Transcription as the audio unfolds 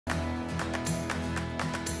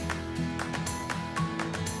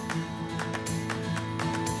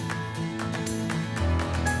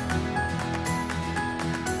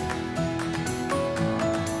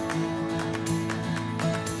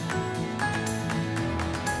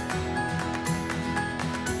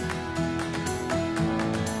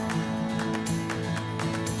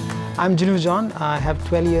I'm Jinu John. I have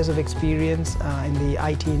 12 years of experience in the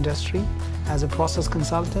IT industry as a process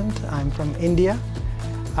consultant. I'm from India.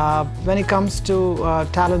 When it comes to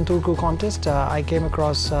Talent Turku contest, I came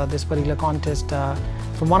across this particular contest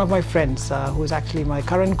from one of my friends who is actually my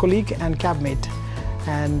current colleague and cabmate.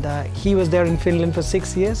 And he was there in Finland for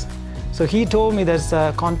 6 years. So he told me there's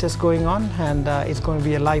a contest going on and it's going to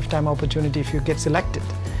be a lifetime opportunity if you get selected.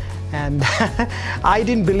 And I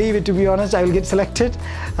didn't believe it, to be honest, I will get selected.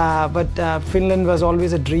 But Finland was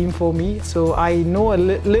always a dream for me. So I know a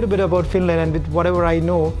little bit about Finland, and with whatever I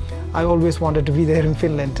know, I always wanted to be there in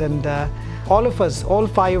Finland. And all of us, all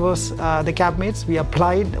 5 of us, the cabmates, we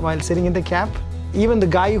applied while sitting in the cab. Even the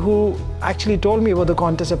guy who actually told me about the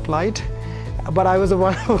contest applied, but I was the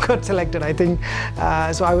one who got selected, I think.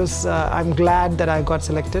 So I'm glad that I got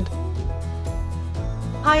selected.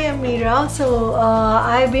 Hi, I'm Meera. So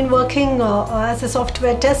I've been working as a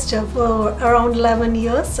software tester for around 11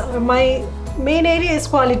 years. My main area is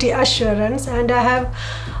quality assurance, and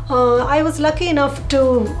I was lucky enough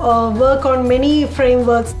to work on many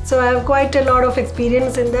frameworks. So I have quite a lot of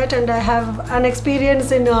experience in that, and I have an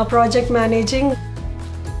experience in project managing.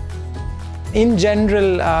 In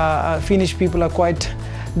general, Finnish people are quite,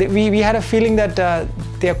 we had a feeling that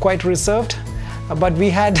they are quite reserved. But we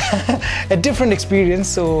had a different experience,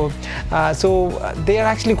 so they are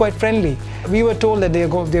actually quite friendly. We were told that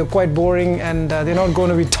they're quite boring and they're not going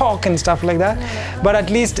to be talk and stuff like that. But at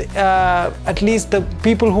least the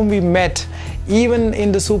people whom we met, even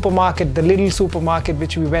in the supermarket, the little supermarket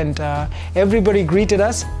which we went, everybody greeted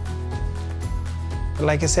us.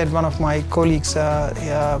 Like I said, one of my colleagues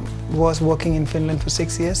was working in Finland for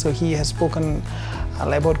 6 years, so he has spoken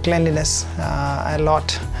about cleanliness a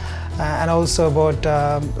lot. And also about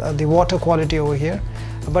the water quality over here.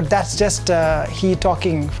 But that's just he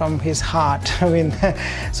talking from his heart. I mean,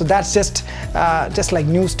 so that's just like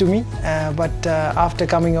news to me. But after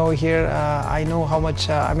coming over here, I know how much.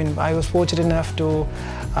 I mean, I was fortunate enough to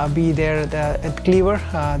be there at Cleaver.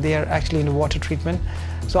 They are actually in the water treatment.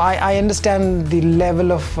 So I understand the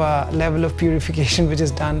level of purification which is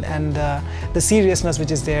done, and the seriousness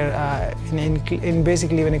which is there in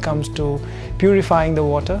basically when it comes to purifying the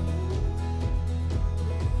water.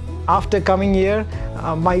 After coming here,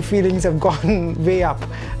 my feelings have gone way up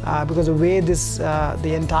because the way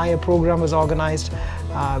the entire program was organized,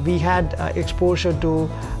 we had exposure to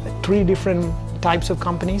 3 different types of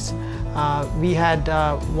companies. We had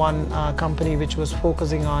one company which was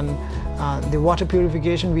focusing on the water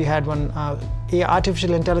purification. We had one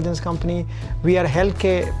artificial intelligence company. We had a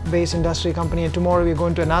healthcare-based industry company, and tomorrow we're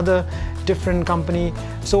going to another different company.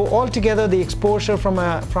 So altogether, the exposure from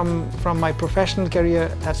my professional career,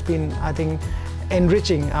 that's been, I think,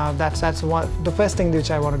 enriching. That's the first thing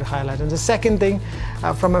which I wanted to highlight. And the second thing,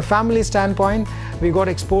 from a family standpoint, we got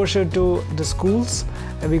exposure to the schools.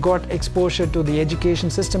 We got exposure to the education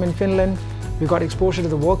system in Finland. We got exposure to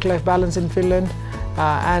the work-life balance in Finland.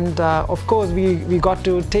 And of course, we got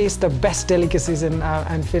to taste the best delicacies in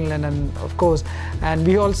Finland, and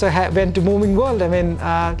we also went to moving world. I mean,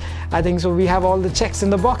 I think so. We have all the checks in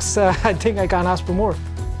the box. I think I can't ask for more.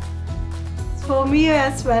 For me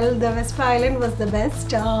as well, the Vepsä Island was the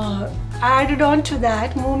best. Added on to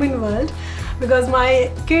that, moving world, because my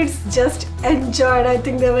kids just enjoyed. I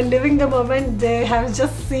think they were living the moment. They have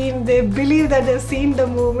just seen. They believe that they've seen the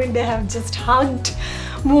movement. They have just hugged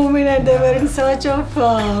movement, and they were in search of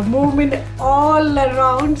movement all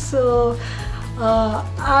around. So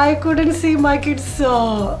I couldn't see my kids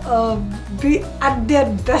be at their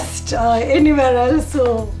best anywhere else.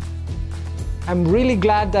 So I'm really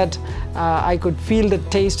glad that I could feel the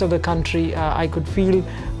taste of the country. I could feel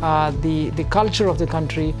the culture of the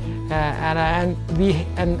country, and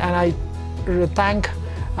I thank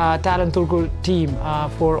Talent Turku team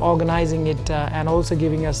for organizing it and also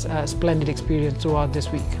giving us a splendid experience throughout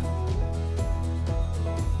this week.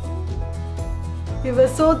 We were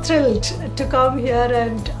so thrilled to come here,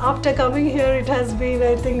 and after coming here, it has been,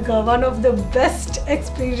 I think, one of the best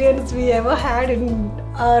experience we ever had in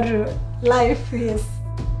our life. Yes.